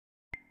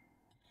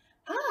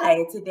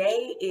Hi,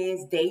 today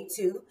is day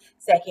 2,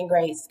 second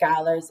grade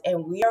scholars,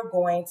 and we are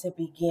going to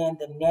begin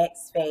the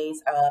next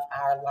phase of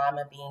our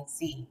lima bean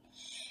seed.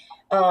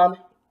 Um,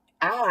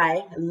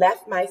 I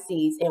left my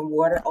seeds in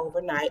water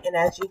overnight, and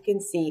as you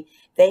can see,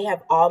 they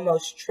have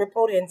almost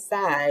tripled in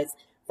size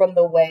from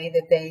the way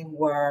that they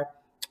were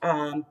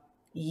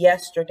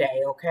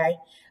yesterday, okay?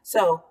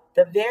 So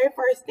the very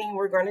first thing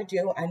we're going to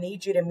do, I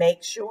need you to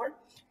make sure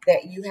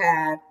that you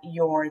have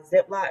your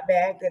Ziploc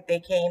bag that they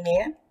came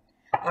in.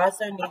 I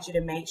also need you to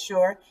make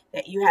sure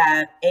that you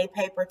have a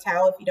paper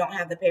towel. If you don't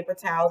have the paper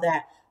towel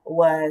that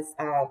was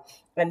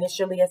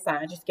initially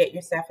assigned, just get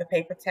yourself a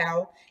paper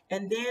towel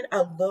and then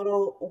a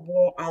little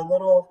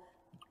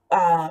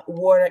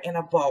water in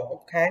a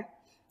bowl, okay?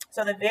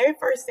 So the very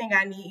first thing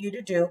I need you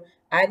to do,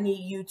 I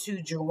need you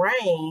to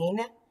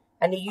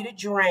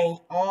drain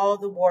all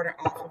the water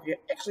off of your,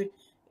 actually,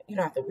 you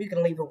don't have to, we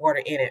can leave the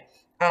water in it.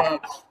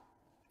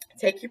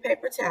 Take your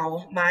paper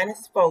towel. Mine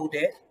is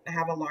folded. I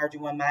have a larger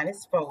one. Mine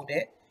is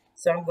folded.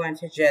 So I'm going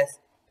to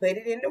just put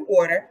it in the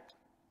water.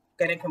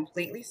 I'm going to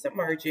completely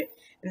submerge it.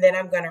 And then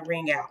I'm going to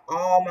wring out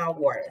all my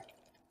water.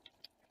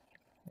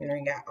 I'm going to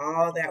wring out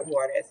all that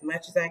water as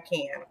much as I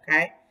can,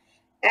 okay?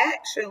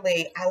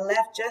 Actually, I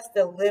left just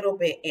a little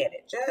bit in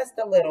it. Just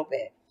a little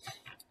bit.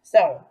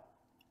 So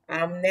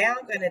I'm now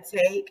going to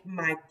take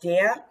my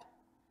damp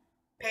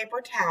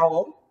paper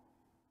towel.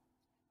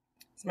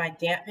 It's my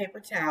damp paper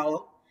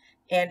towel.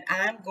 And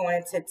I'm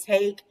going to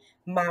take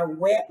my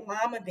wet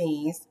lima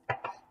beans.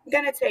 I'm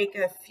going to take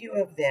a few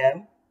of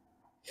them.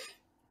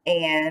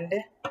 And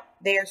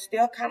they're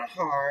still kind of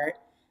hard.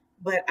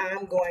 But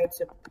I'm going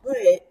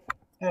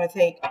to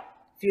take a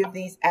few of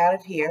these out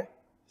of here.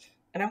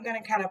 And I'm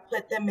going to kind of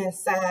put them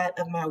inside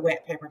of my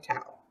wet paper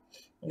towel.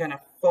 I'm going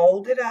to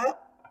fold it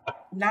up.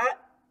 Not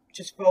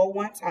just fold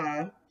one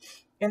time.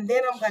 And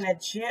then I'm going to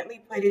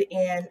gently put it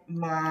in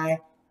my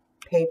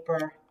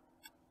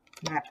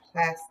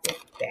plastic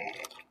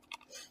bag.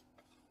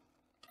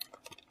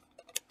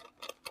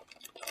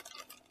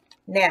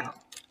 Now,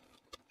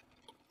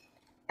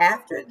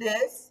 after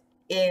this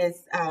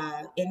is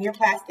in your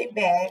plastic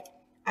bag,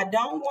 I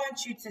don't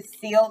want you to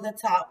seal the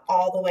top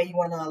all the way. You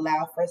want to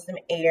allow for some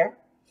air.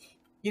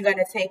 You're going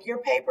to take your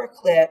paper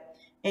clip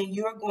and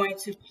you're going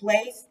to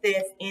place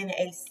this in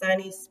a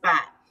sunny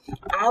spot.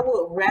 I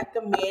would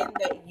recommend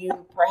that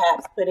you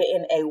perhaps put it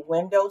in a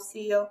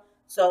windowsill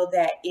so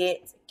that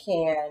it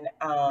can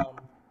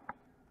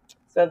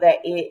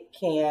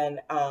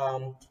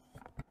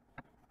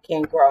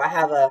grow. I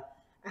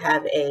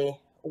have a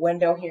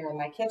window here in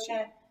my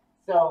kitchen,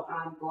 so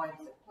I'm going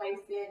to place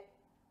it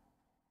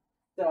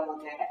so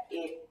that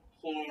it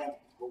can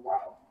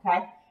grow.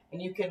 Okay, and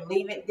you can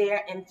leave it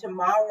there. And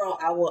tomorrow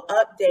I will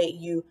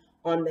update you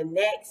on the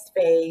next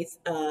phase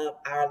of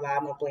our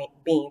lima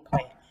bean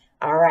plant.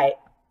 All right,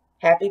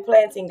 happy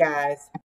planting, guys.